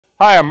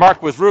Hi, I'm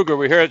Mark with Ruger.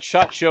 We're here at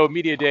SHOT Show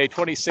Media Day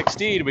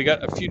 2016. We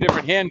got a few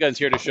different handguns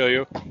here to show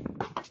you.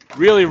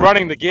 Really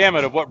running the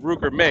gamut of what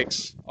Ruger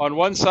makes. On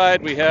one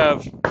side, we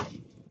have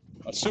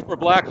a Super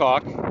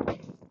Blackhawk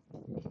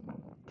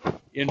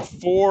in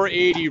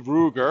 480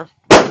 Ruger.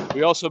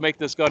 We also make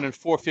this gun in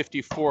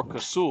 454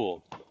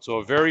 Casull. So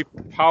a very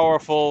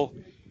powerful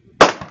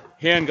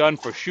handgun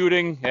for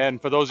shooting and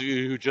for those of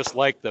you who just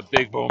like the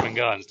big booming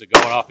guns that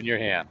going off in your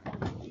hand.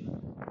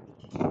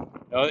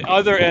 Now, the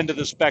other end of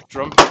the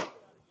spectrum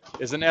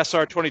is an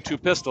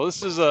SR22 pistol.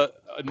 This is a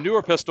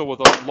newer pistol with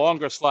a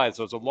longer slide,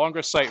 so it's a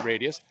longer sight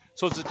radius.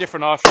 So it's a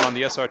different option on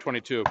the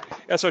SR22.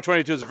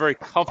 SR22 is a very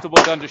comfortable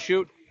gun to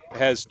shoot. It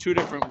has two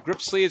different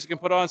grip sleeves you can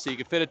put on, so you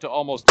can fit it to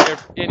almost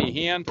any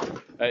hand.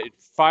 It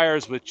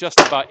fires with just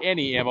about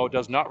any ammo,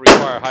 does not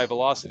require high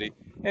velocity,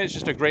 and it's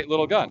just a great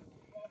little gun.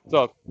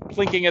 So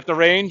plinking at the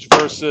range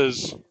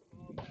versus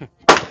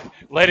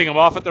lighting them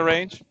off at the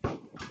range.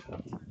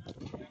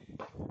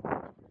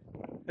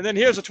 And then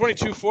here's a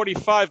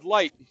 2245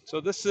 light. So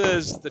this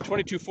is the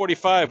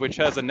 2245, which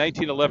has a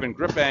 1911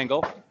 grip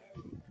angle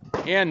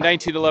and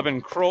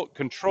 1911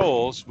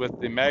 controls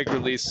with the mag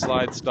release,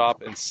 slide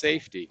stop, and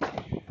safety.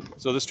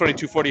 So this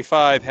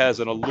 2245 has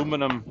an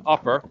aluminum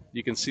upper.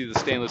 You can see the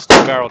stainless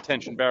steel barrel,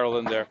 tension barrel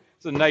in there.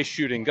 It's a nice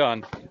shooting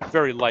gun,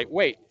 very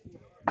lightweight.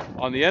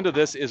 On the end of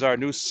this is our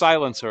new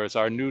silencer. It's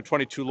our new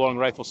 22 long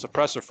rifle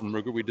suppressor from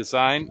Ruger. We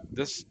designed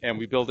this and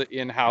we build it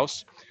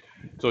in-house.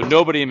 So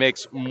nobody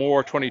makes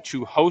more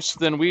 22 hosts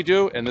than we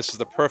do, and this is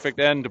the perfect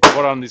end to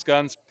put on these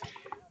guns.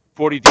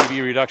 40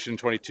 dB reduction in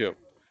 22.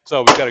 So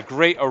we've got a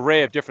great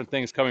array of different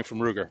things coming from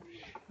Ruger.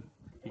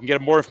 You can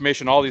get more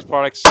information on all these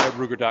products at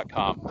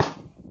Ruger.com.